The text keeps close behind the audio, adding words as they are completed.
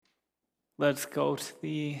Let's go to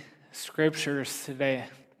the scriptures today.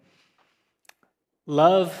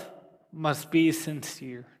 Love must be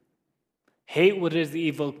sincere. Hate what is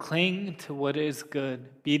evil, cling to what is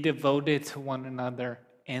good. Be devoted to one another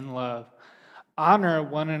in love. Honor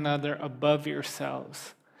one another above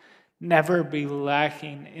yourselves. Never be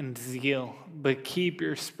lacking in zeal, but keep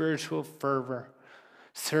your spiritual fervor,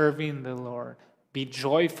 serving the Lord. Be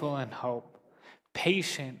joyful in hope,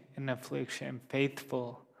 patient in affliction,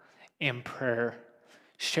 faithful in prayer.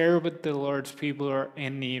 Share with the Lord's people who are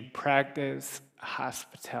in need. Practice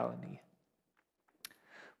hospitality.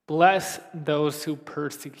 Bless those who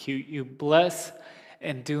persecute you. Bless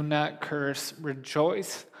and do not curse.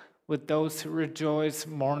 Rejoice with those who rejoice.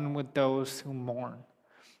 Mourn with those who mourn.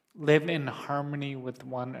 Live in harmony with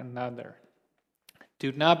one another.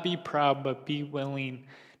 Do not be proud, but be willing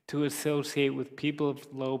to associate with people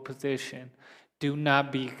of low position. Do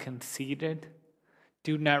not be conceited.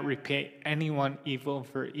 Do not repay anyone evil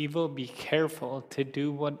for evil. Be careful to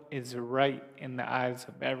do what is right in the eyes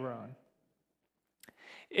of everyone.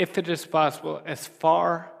 If it is possible, as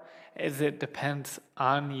far as it depends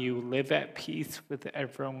on you, live at peace with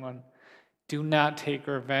everyone. Do not take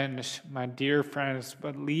revenge, my dear friends,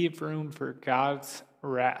 but leave room for God's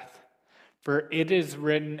wrath. For it is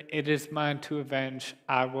written, "It is mine to avenge,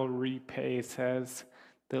 I will repay," says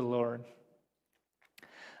the Lord.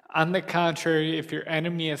 On the contrary, if your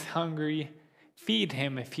enemy is hungry, feed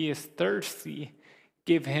him. If he is thirsty,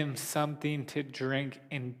 give him something to drink.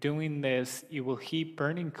 In doing this, you will heap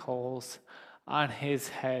burning coals on his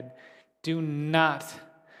head. Do not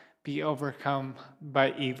be overcome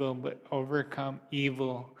by evil, but overcome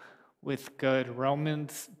evil with good.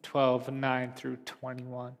 Romans 12:9 through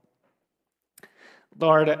 21.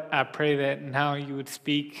 Lord, I pray that now you would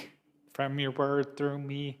speak from your word through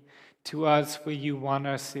me to us what you want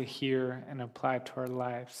us to hear and apply to our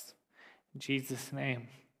lives. In Jesus' name.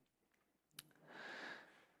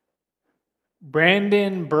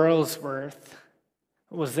 Brandon Burlsworth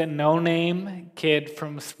was a no-name kid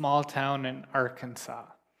from a small town in Arkansas.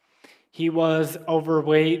 He was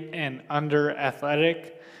overweight and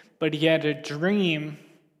under-athletic, but he had a dream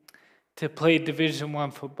to play Division I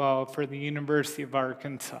football for the University of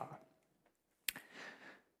Arkansas.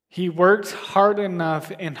 He worked hard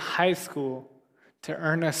enough in high school to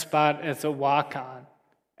earn a spot as a walk-on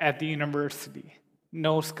at the university.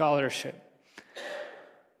 No scholarship.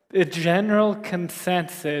 The general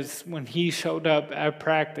consensus when he showed up at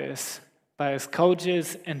practice by his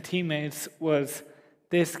coaches and teammates was,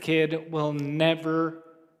 this kid will never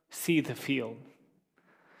see the field.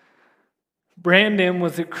 Brandon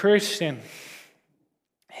was a Christian.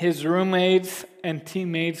 His roommates and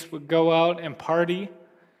teammates would go out and party,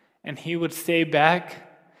 and he would stay back,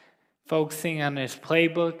 focusing on his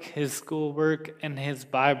playbook, his schoolwork, and his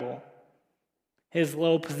Bible. His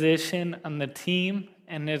low position on the team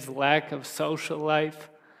and his lack of social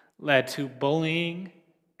life led to bullying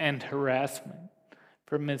and harassment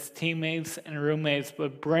from his teammates and roommates,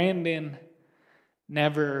 but Brandon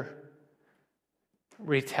never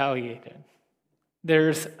retaliated.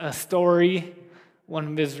 There's a story one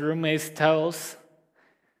of his roommates tells.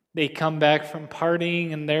 They come back from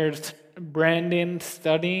partying, and there's Brandon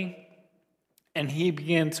studying, and he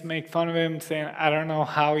begins to make fun of him, saying, "I don't know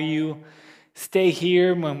how you stay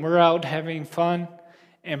here when we're out having fun."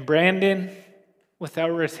 And Brandon, without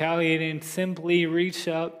retaliating, simply reached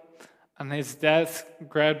up on his desk,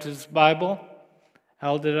 grabbed his Bible,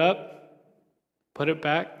 held it up, put it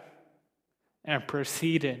back, and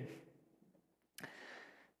proceeded.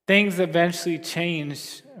 Things eventually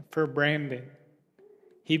changed for Brandon.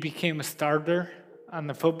 He became a starter on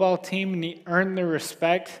the football team, and he earned the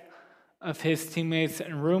respect of his teammates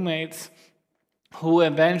and roommates, who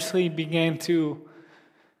eventually began to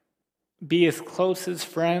be his closest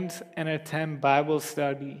friends and attend Bible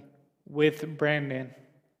study with Brandon.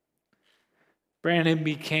 Brandon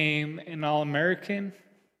became an All-American,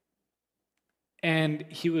 and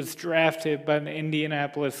he was drafted by the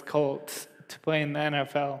Indianapolis Colts to play in the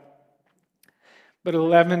NFL. But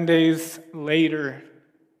 11 days later,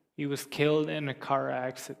 he was killed in a car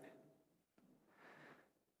accident.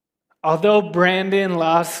 Although Brandon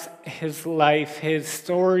lost his life, his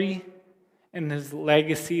story and his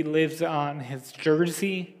legacy lives on. His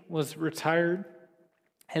jersey was retired.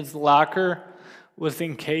 His locker was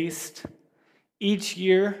encased. Each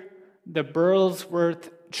year, the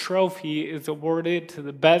Burlsworth Trophy is awarded to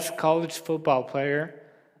the best college football player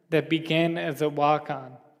that began as a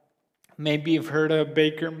walk-on. Maybe you've heard of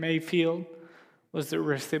Baker Mayfield was the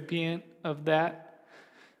recipient of that.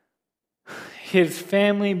 His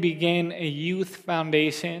family began a youth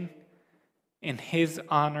foundation in his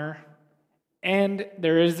honor, And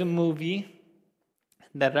there is a movie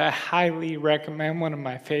that I highly recommend, one of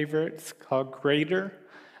my favorites, called Greater.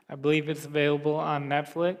 I believe it's available on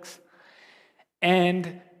Netflix.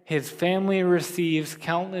 And his family receives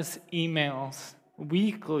countless emails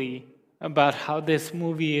weekly about how this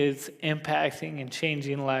movie is impacting and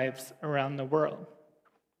changing lives around the world.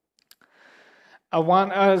 I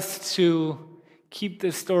want us to keep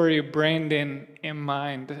the story of Brandon in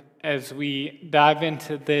mind as we dive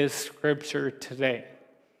into this scripture today.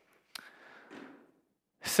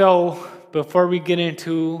 So, before we get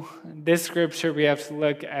into this scripture, we have to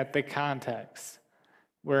look at the context.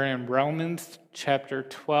 We're in Romans chapter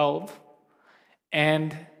 12,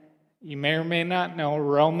 and you may or may not know,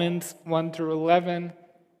 Romans 1 through 11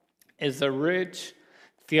 is a rich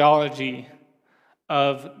theology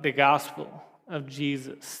of the gospel of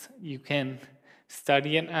Jesus. You can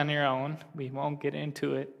study it on your own. We won't get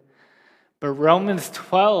into it. But Romans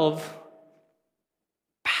 12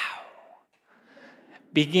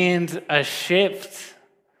 begins a shift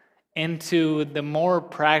into the more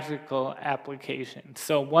practical application.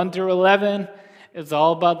 So 1 through 11 is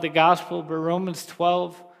all about the gospel, but Romans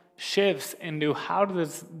 12 shifts into how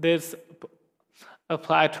does this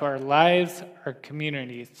apply to our lives, our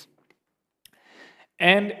communities.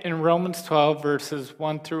 And in Romans 12, verses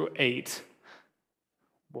 1 through 8,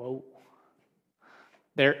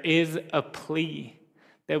 there is a plea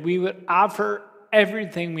that we would offer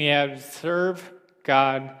everything we have to serve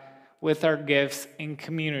God with our gifts in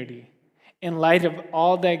community. In light of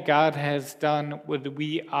all that God has done, would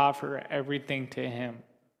we offer everything to Him?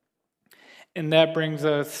 And that brings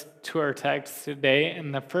us to our text today.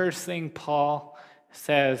 And the first thing Paul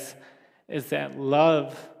says is that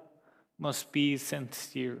love must be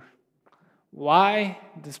sincere. Why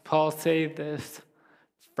does Paul say this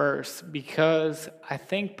first? Because I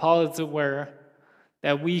think Paul is aware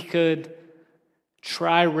that we could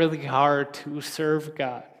try really hard to serve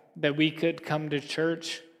God, that we could come to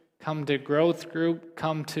church, come to growth group,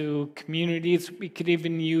 come to communities. We could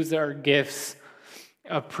even use our gifts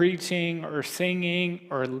of preaching or singing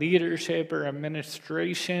or leadership or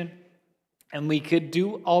administration, and we could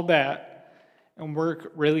do all that and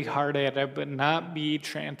work really hard at it, but not be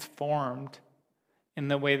transformed in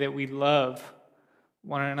the way that we love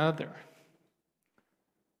one another.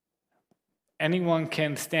 Anyone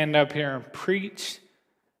can stand up here and preach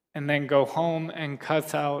and then go home and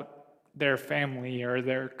cuss out their family or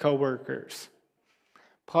their coworkers.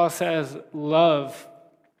 Paul says love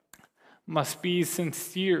must be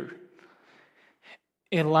sincere.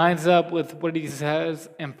 It lines up with what he says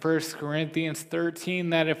in 1 Corinthians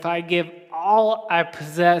 13, that if I give all I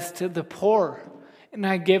possess to the poor, and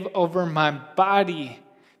I give over my body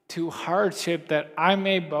to hardship that I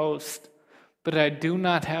may boast, but I do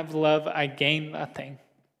not have love, I gain nothing.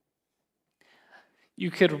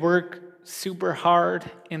 You could work super hard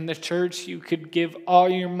in the church, you could give all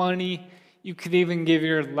your money, you could even give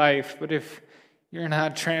your life, but if you're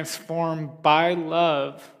not transformed by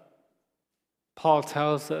love, Paul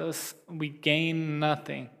tells us we gain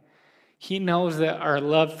nothing. He knows that our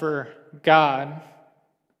love for God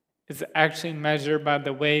is actually measured by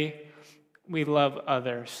the way we love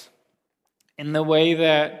others. In the way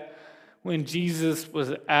that when Jesus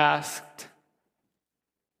was asked,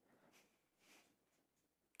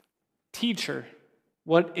 "Teacher,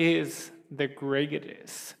 what is the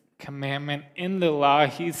greatest commandment in the law?"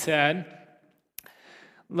 He said,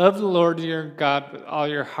 "Love the Lord your God with all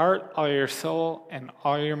your heart, all your soul, and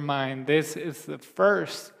all your mind. This is the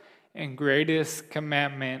first and greatest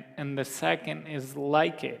commandment, and the second is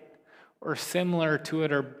like it, or similar to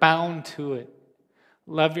it, or bound to it.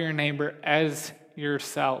 Love your neighbor as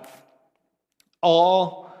yourself."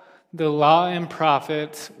 All the law and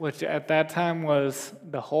prophets, which at that time was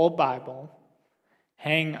the whole Bible,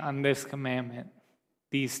 hang on this commandment,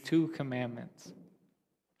 these two commandments.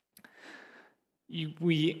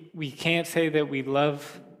 We can't say that we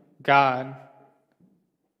love God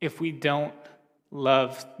if we don't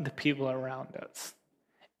love the people around us.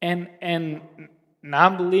 And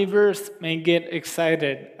non-believers may get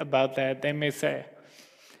excited about that. They may say,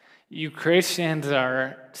 "You Christians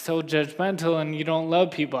are so judgmental and you don't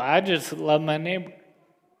love people. I just love my neighbor."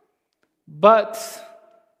 But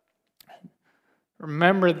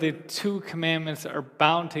remember, the two commandments are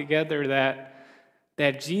bound together,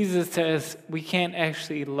 that Jesus says we can't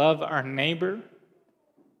actually love our neighbor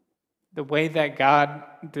the way that God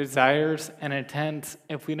desires and intends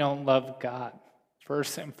if we don't love God.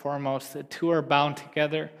 First and foremost, the two are bound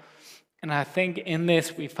together. And I think in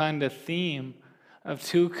this we find a theme of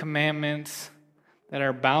two commandments that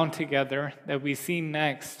are bound together that we see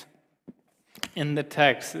next in the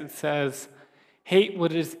text. It says Hate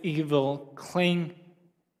what is evil, cling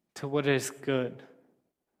to what is good.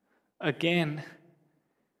 Again,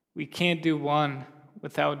 we can't do one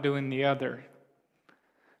without doing the other.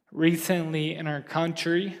 Recently in our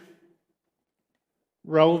country,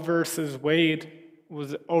 Roe versus Wade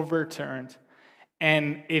was overturned.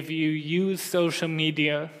 And if you use social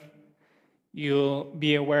media, you'll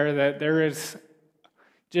be aware that there is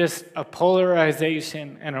just a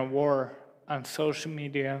polarization and a war on social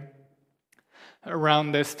media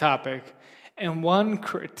around this topic. And one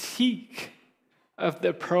critique of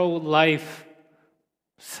the pro-life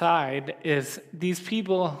side is these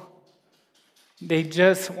people, they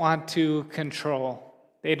just want to control.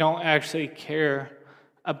 They don't actually care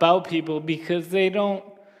about people because they don't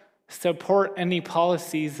support any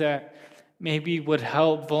policies that maybe would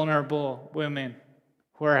help vulnerable women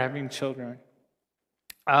who are having children.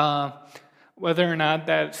 Whether or not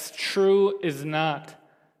that's true is not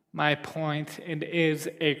my point. It is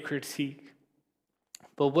a critique.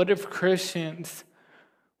 But what if Christians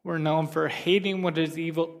were known for hating what is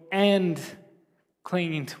evil and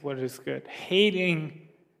clinging to what is good, hating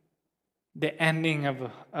the ending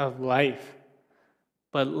of life,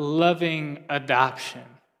 but loving adoption,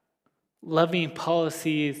 loving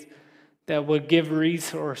policies that would give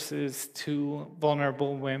resources to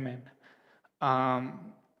vulnerable women,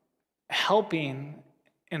 helping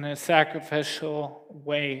in a sacrificial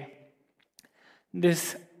way.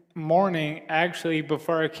 This morning, actually,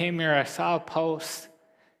 before I came here, I saw a post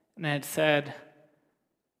and it said,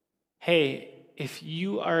 hey, if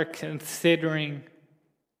you are considering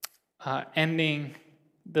ending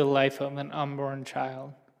the life of an unborn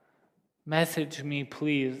child, message me,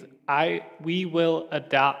 please. We will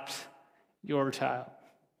adopt your child.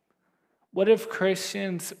 What if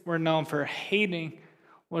Christians were known for hating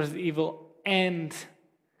what is evil and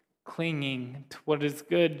clinging to what is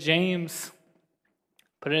good? James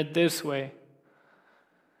put it this way: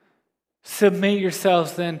 submit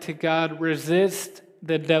yourselves then to God, resist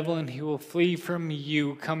the devil and he will flee from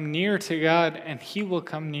you. Come near to God and he will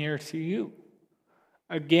come near to you.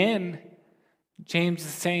 Again, James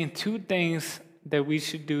is saying two things that we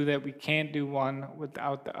should do that we can't do one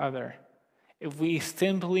without the other. If we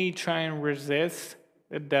simply try and resist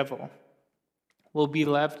the devil, we'll be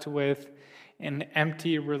left with an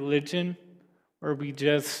empty religion where we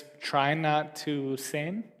just try not to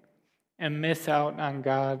sin and miss out on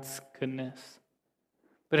God's goodness.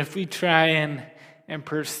 But if we try and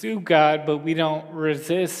pursue God, but we don't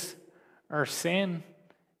resist our sin,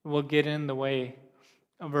 we'll get in the way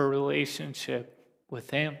of a relationship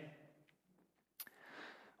with Him.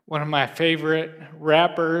 One of my favorite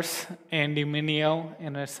rappers, Andy Mineo,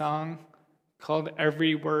 in a song called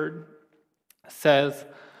Every Word, says,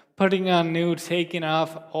 putting on new, taking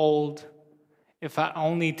off old. If I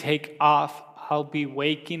only take off, I'll be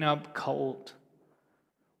waking up cold.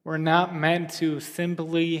 We're not meant to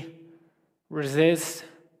simply resist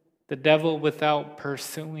the devil without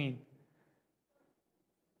pursuing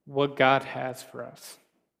what God has for us.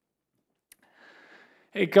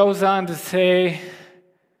 It goes on to say,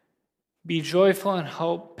 be joyful in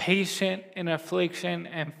hope, patient in affliction,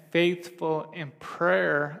 and faithful in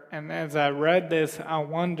prayer. And as I read this, I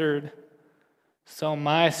wondered, so am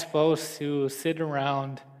I supposed to sit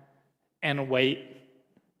around and wait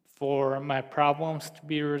for my problems to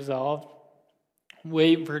be resolved,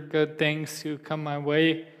 wait for good things to come my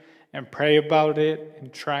way, and pray about it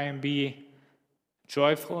and try and be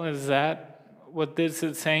joyful? Is that what this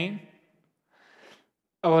is saying?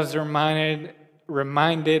 I was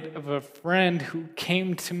reminded of a friend who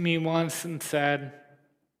came to me once and said,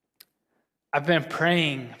 I've been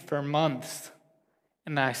praying for months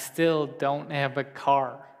and I still don't have a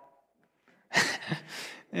car.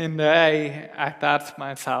 And I thought to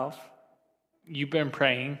myself, you've been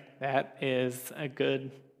praying, that is a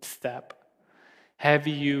good step. Have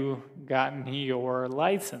you gotten your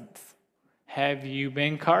license? Have you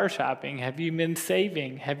been car shopping? Have you been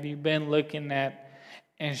saving? Have you been looking at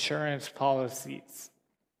insurance policies?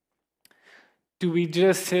 Do we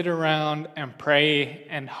just sit around and pray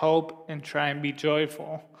and hope and try and be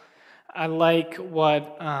joyful? I like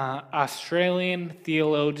what Australian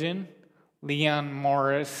theologian Leon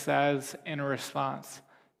Morris says in response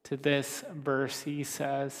to this verse. He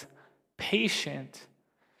says, patient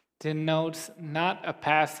denotes not a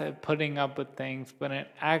passive putting up with things, but an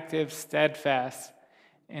active, steadfast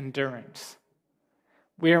endurance.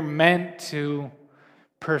 We are meant to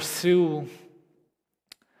pursue,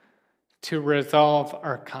 to resolve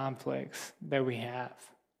our conflicts that we have.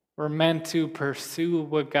 We're meant to pursue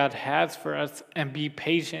what God has for us and be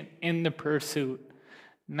patient in the pursuit,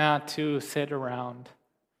 not to sit around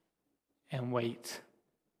and wait.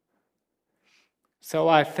 So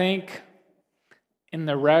I think in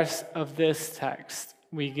the rest of this text,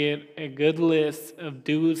 we get a good list of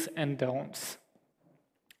do's and don'ts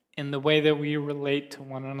in the way that we relate to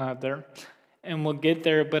one another. And we'll get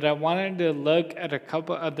there, but I wanted to look at a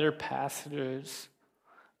couple other passages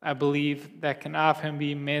I believe that can often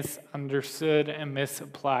be misunderstood and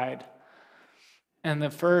misapplied. And the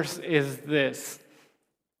first is this.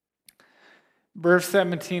 Verse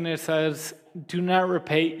 17, it says, "Do not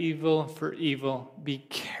repay evil for evil. Be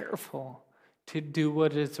careful to do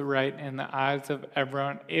what is right in the eyes of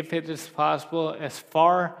everyone. If it is possible, as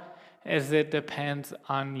far as it depends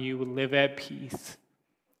on you, live at peace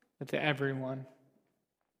with everyone."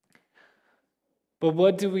 But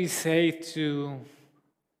what do we say to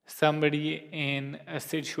somebody in a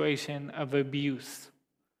situation of abuse?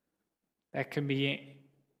 That could be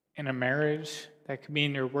in a marriage, that could be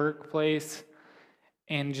in your workplace,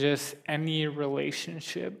 in just any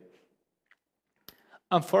relationship.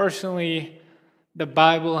 Unfortunately, the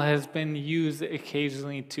Bible has been used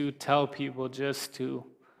occasionally to tell people just to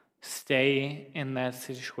stay in that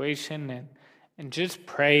situation and just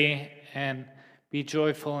pray and be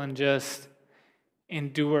joyful and just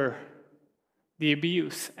endure the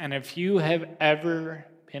abuse. And if you have ever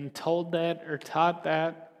been told that or taught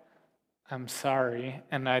that, I'm sorry,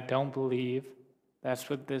 and I don't believe that's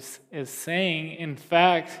what this is saying. In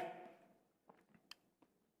fact,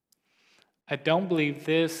 I don't believe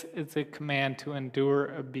this is a command to endure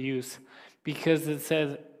abuse, because it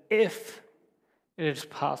says, if it is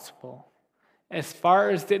possible, as far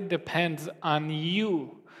as it depends on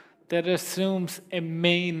you, that assumes it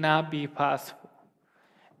may not be possible.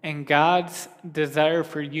 And God's desire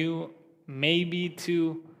for you may be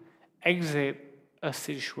to exit a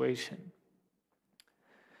situation.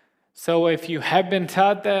 So if you have been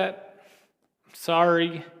taught that, I'm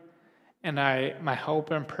sorry. And my hope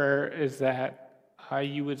and prayer is that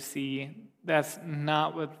you would see that's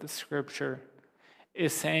not what the scripture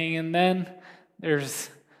is saying. And then there's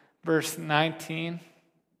verse 19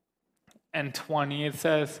 and 20. It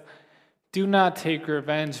says, "Do not take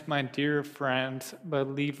revenge, my dear friends, but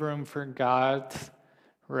leave room for God's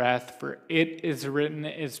wrath. For it is written,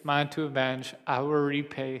 'It is mine to avenge, I will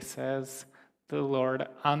repay,' says the Lord.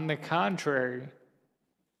 On the contrary,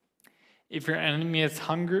 if your enemy is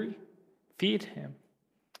hungry, feed him.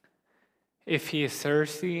 If he is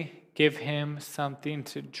thirsty, give him something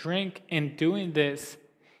to drink. In doing this,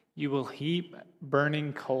 you will heap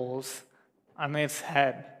burning coals on his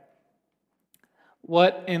head."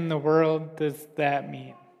 What in the world does that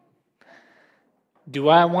mean? Do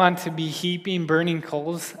I want to be heaping burning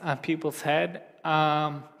coals on people's head?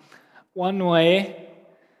 One way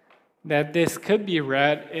that this could be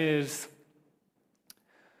read is,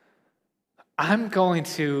 I'm going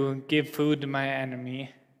to give food to my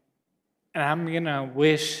enemy, and I'm going to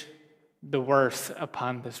wish the worst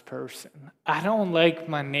upon this person. I don't like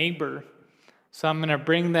my neighbor, so I'm going to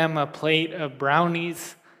bring them a plate of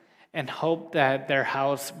brownies and hope that their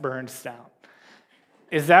house burns down.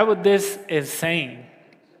 Is that what this is saying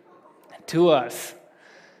to us?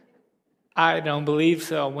 I don't believe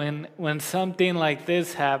so. When something like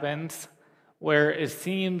this happens, where it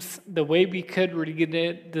seems the way we could read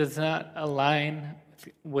it does not align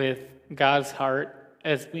with God's heart,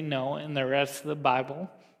 as we know in the rest of the Bible,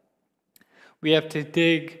 we have to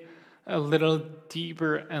dig a little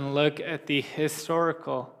deeper and look at the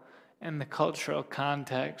historical and the cultural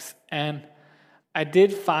context. And I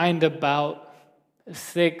did find about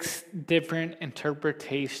 6 different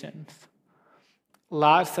interpretations.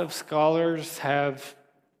 Lots of scholars have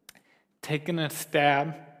taken a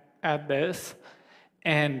stab at this,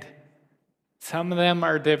 and some of them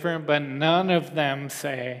are different, but none of them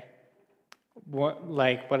say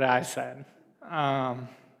what I said.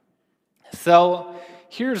 So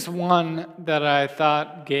here's one that I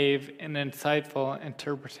thought gave an insightful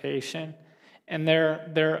interpretation, and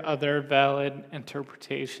there are other valid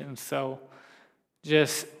interpretations, so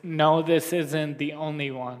just know this isn't the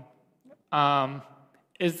only one.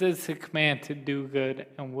 Is this a command to do good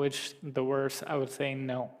and wish the worst? I would say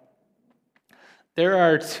no. There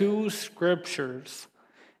are 2 scriptures,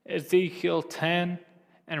 Ezekiel 10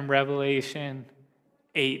 and Revelation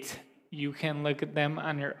 8. You can look at them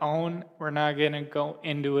on your own. We're not going to go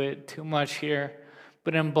into it too much here.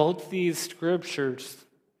 But in both these scriptures,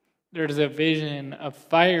 there's a vision of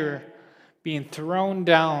fire being thrown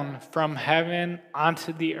down from heaven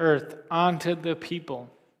onto the earth, onto the people.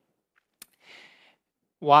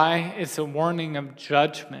 Why? It's a warning of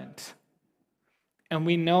judgment. And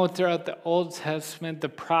we know throughout the Old Testament, the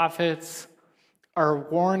prophets are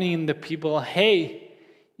warning the people, hey,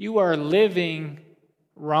 you are living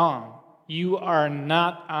wrong. You are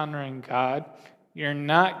not honoring God. You're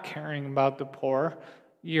not caring about the poor.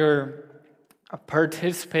 You're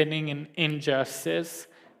participating in injustice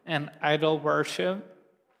and idol worship.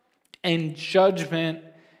 And judgment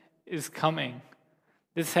is coming.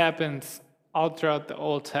 This happens all throughout the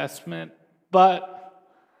Old Testament, but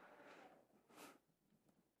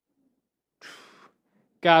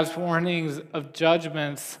God's warnings of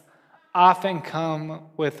judgments often come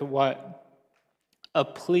with what? A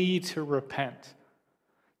plea to repent.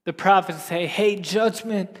 The prophets say, hey,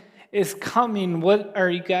 judgment is coming. What are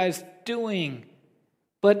you guys doing?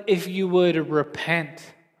 But if you would repent,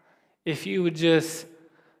 if you would just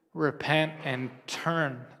repent and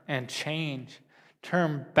turn and change,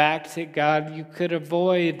 turn back to God, you could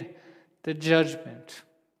avoid the judgment.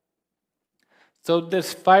 So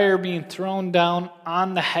this fire being thrown down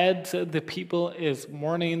on the heads of the people is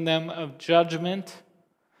warning them of judgment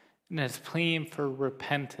and is pleading for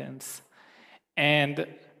repentance. And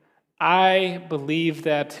I believe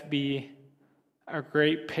that to be a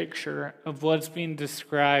great picture of what's being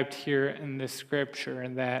described here in the scripture,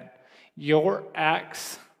 and that your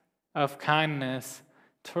acts of kindness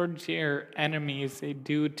towards your enemies, they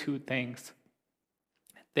do two things.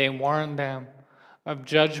 They warn them of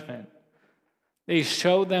judgment. They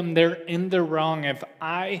show them they're in the wrong. If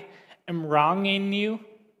I am wronging you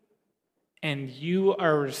and you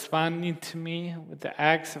are responding to me with the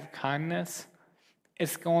acts of kindness,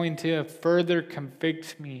 it's going to further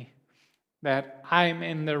convict me that I'm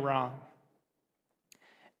in the wrong.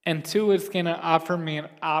 And two, it's going to offer me an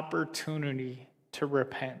opportunity to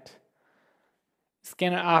repent. It's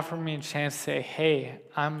going to offer me a chance to say, hey,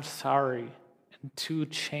 I'm sorry, and to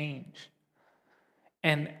change.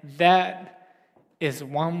 And that is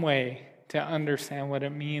one way to understand what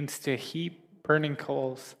it means to heap burning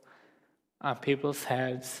coals on people's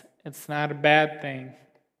heads. It's not a bad thing.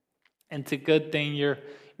 It's a good thing. You're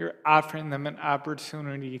offering them an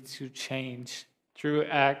opportunity to change through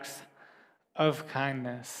acts of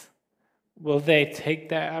kindness. Will they take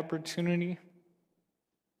that opportunity?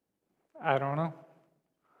 I don't know.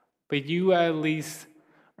 But you at least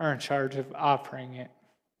are in charge of offering it.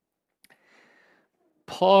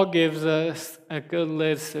 Paul gives us a good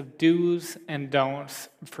list of do's and don'ts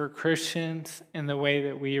for Christians in the way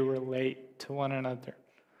that we relate to one another.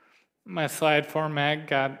 My slide format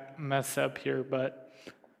got messed up here, but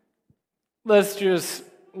let's just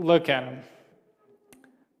look at them.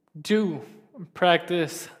 Do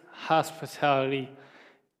practice hospitality.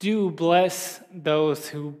 Do bless those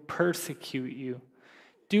who persecute you.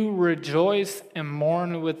 Do rejoice and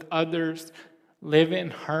mourn with others. Live in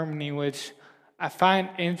harmony, which I find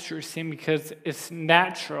interesting because it's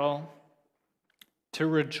natural to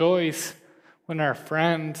rejoice when our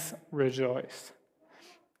friends rejoice.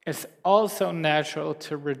 It's also natural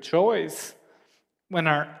to rejoice when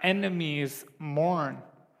our enemies mourn.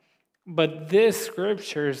 But this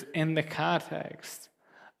scripture is in the context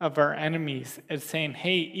of our enemies. It's saying,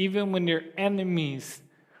 hey, even when your enemies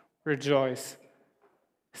rejoice,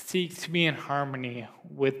 seek to be in harmony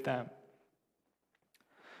with them.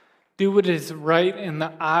 Do what is right in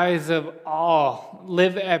the eyes of all.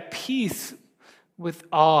 Live at peace with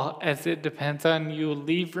all as it depends on you.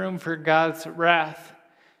 Leave room for God's wrath.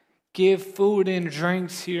 Give food and drink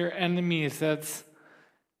to your enemies. That's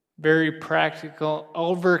very practical.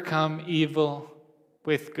 Overcome evil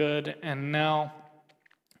with good. And now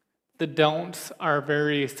the don'ts are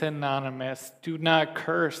very synonymous. Do not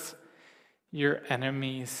curse your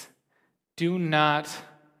enemies. Do not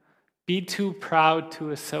be too proud to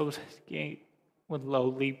associate with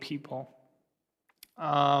lowly people.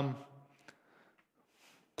 Do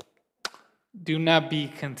not be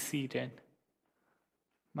conceited.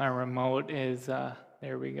 My remote is,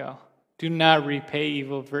 there we go. Do not repay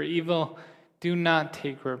evil for evil. Do not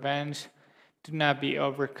take revenge. Do not be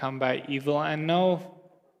overcome by evil. I know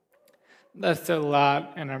that's a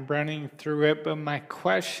lot and I'm running through it, but my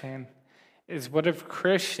question is, what if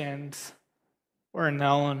Christians were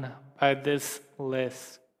known by this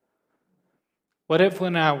list? What if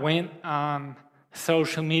when I went on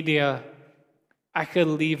social media, I could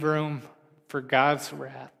leave room for God's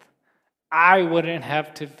wrath? I wouldn't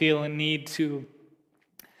have to feel a need to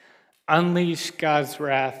unleash God's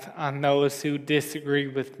wrath on those who disagree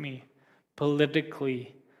with me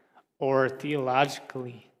politically or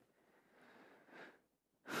theologically.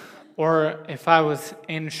 Or if I was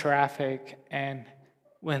in traffic and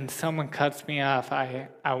when someone cuts me off, I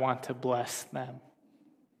want to bless them.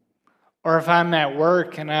 Or if I'm at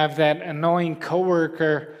work and I have that annoying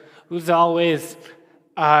coworker who's always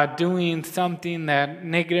doing something that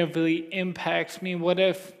negatively impacts me? What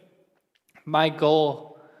if my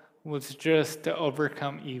goal was just to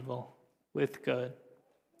overcome evil with good?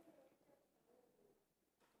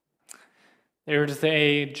 There's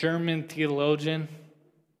a German theologian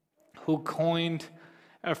who coined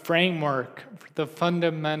a framework for the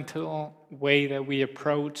fundamental way that we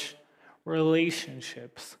approach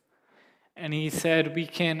relationships. And he said we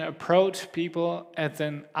can approach people as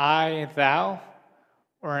an I, thou,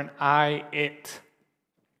 or an I, it.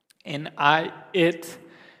 An I, it,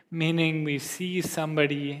 meaning we see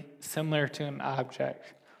somebody similar to an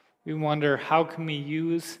object. We wonder, how can we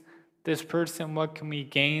use this person? What can we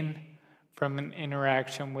gain from an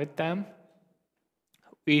interaction with them?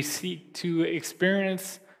 We seek to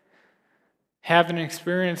have an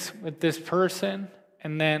experience with this person,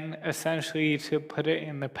 and then essentially to put it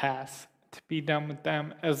in the past, to be done with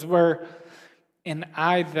them. As we're in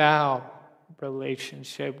I-thou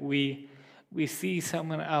relationship, we see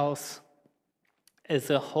someone else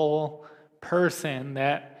as a whole person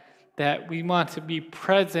that we want to be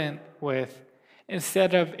present with.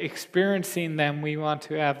 Instead of experiencing them, we want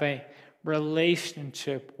to have a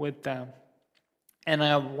relationship with them. And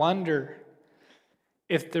I wonder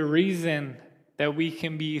if the reason that we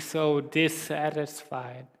can be so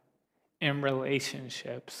dissatisfied in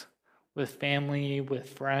relationships with family, with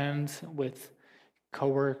friends, with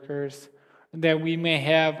coworkers, that we may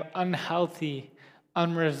have unhealthy,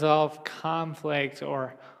 unresolved conflict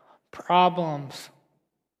or problems.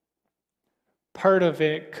 Part of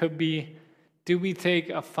it could be, do we take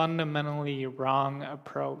a fundamentally wrong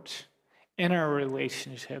approach in our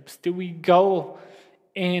relationships? Do we go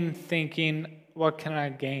in thinking, what can I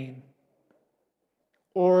gain?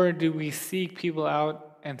 Or do we seek people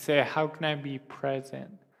out and say, how can I be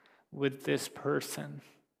present with this person?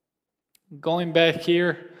 Going back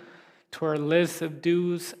here to our list of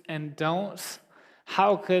do's and don'ts,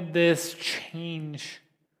 how could this change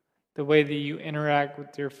the way that you interact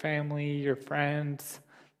with your family, your friends,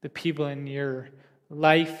 the people in your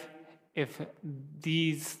life, if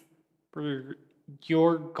these were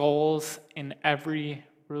your goals in every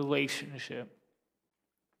relationship?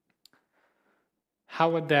 How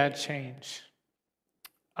would that change?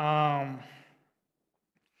 I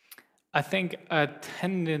think a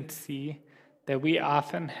tendency that we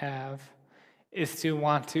often have is to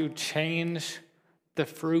want to change the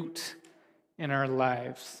fruit in our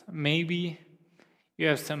lives. Maybe you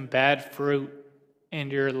have some bad fruit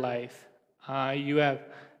in your life. You have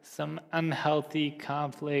some unhealthy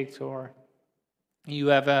conflict, or you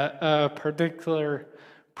have a particular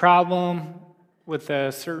problem with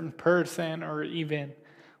a certain person or even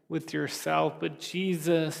with yourself. But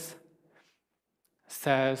Jesus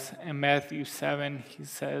says in Matthew 7, he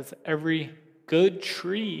says, every good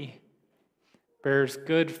tree bears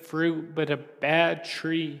good fruit, but a bad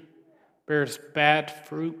tree bears bad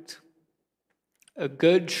fruit. A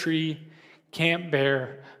good tree can't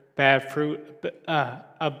bear bad fruit, but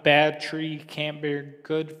a bad tree can't bear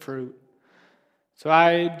good fruit. So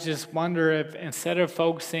I just wonder if instead of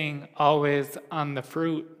focusing always on the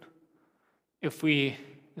fruit, if we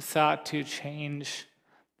sought to change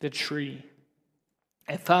the tree.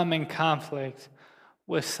 If I'm in conflict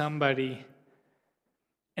with somebody,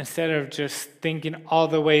 instead of just thinking all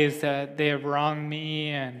the ways that they have wronged me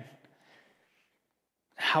and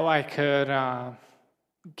how I could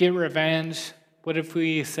get revenge, what if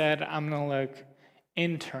we said, I'm going to look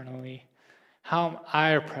internally? How am I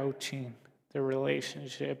approaching the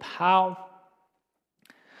relationship? How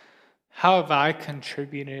have I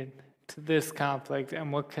contributed to this conflict,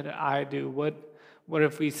 and what could I do? What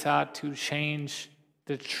if we sought to change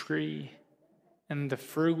the tree and the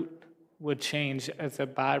fruit would change as a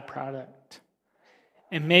byproduct?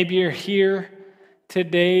 And maybe you're here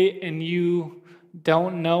today and you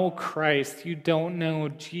don't know Christ. You don't know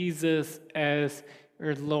Jesus as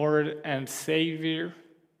your Lord and Savior.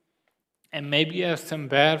 And maybe you have some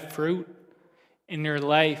bad fruit in your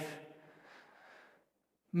life.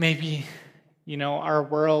 Maybe, our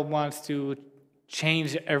world wants to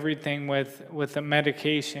change everything with a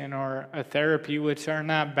medication or a therapy, which are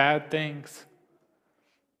not bad things.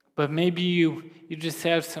 But maybe you just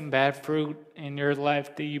have some bad fruit in your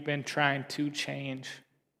life that you've been trying to change.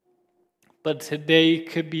 But today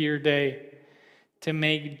could be your day to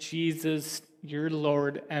make Jesus your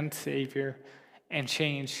Lord and Savior and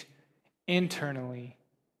change internally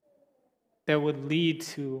that would lead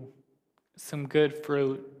to some good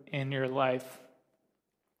fruit in your life.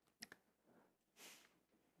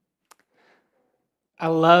 I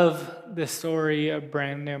love the story of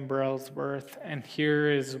Brandon Brailsworth, and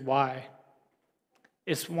here is why.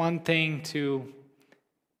 It's one thing to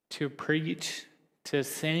to preach, to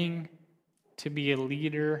sing, to be a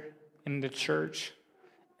leader in the church,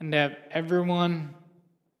 and to have everyone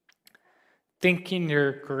thinking you're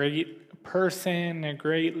a great person, a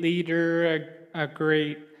great leader, a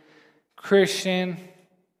great Christian,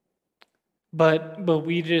 but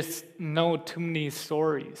we just know too many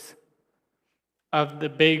stories of the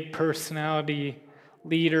big personality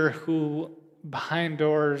leader who behind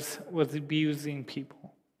doors was abusing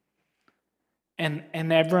people. And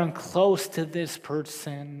everyone close to this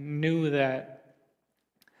person knew that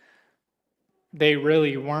they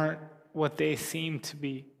really weren't what they seemed to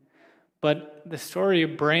be. But the story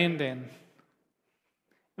of Brandon,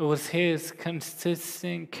 it was his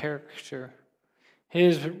consistent character,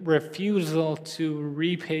 his refusal to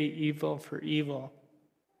repay evil for evil,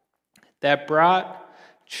 that brought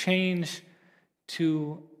change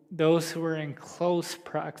to those who were in close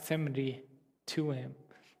proximity to him.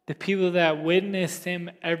 The people that witnessed him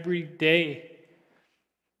every day,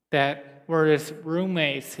 that were his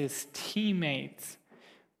roommates, his teammates,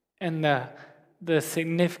 and the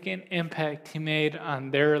significant impact he made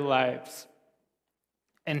on their lives.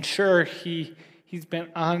 And sure, he's been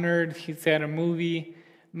honored. He's had a movie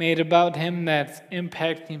made about him that's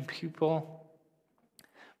impacting people.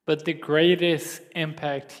 But the greatest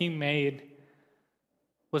impact he made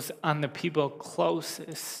was on the people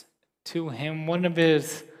closest to him. One of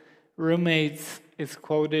his roommates is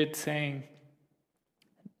quoted saying,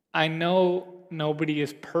 "I know nobody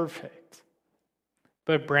is perfect,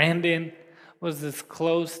 but Brandon was as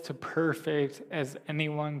close to perfect as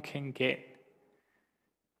anyone can get."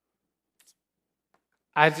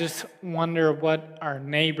 I just wonder what our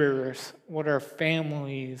neighbors, what our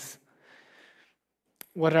families,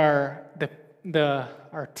 what our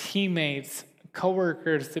teammates,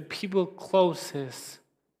 coworkers, the people closest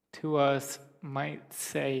to us might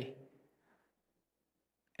say,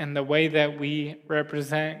 and the way that we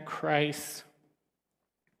represent Christ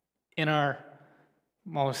in our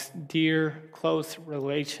most dear, close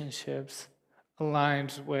relationships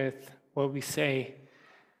aligns with what we say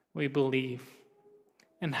we believe.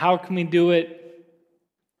 And how can we do it?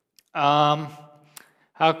 How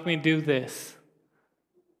can we do this?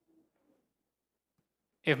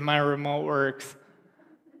 If my remote works.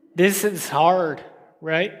 This is hard,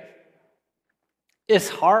 right? It's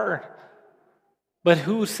hard. But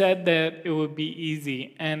who said that it would be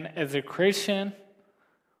easy? And as a Christian,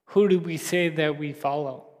 who do we say that we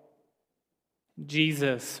follow?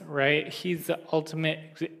 Jesus, right? He's the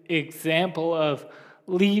ultimate example of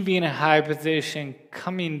leaving a high position,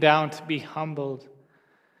 coming down to be humbled,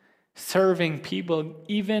 serving people,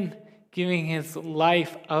 even giving his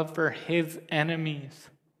life up for his enemies.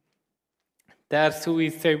 That's who we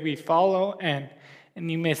say we follow, and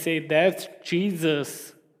you may say, that's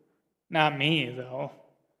Jesus, not me, though.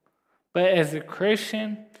 But as a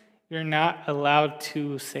Christian, you're not allowed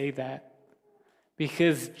to say that,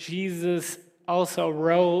 because Jesus also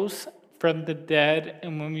rose from the dead,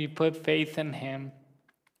 and when we put faith in him,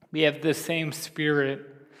 we have the same spirit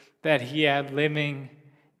that he had living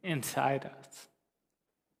inside us,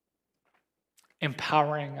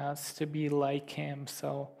 empowering us to be like him.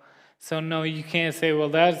 So no, you can't say, well,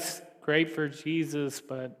 that's great for Jesus,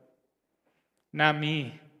 but not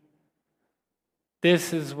me.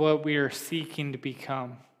 This is what we are seeking to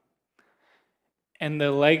become. And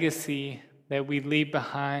the legacy that we leave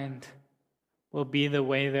behind will be the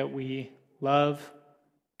way that we love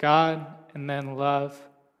God and then love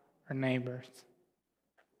our neighbors.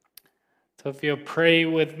 So if you'll pray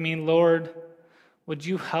with me, Lord, would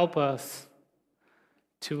you help us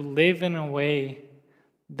to live in a way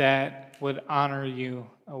that would honor you,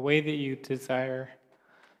 a way that you desire,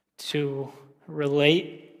 to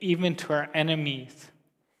relate even to our enemies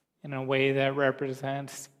in a way that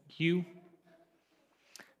represents you.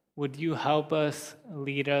 Would you help us,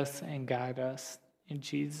 lead us, and guide us? In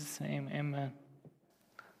Jesus' name, amen.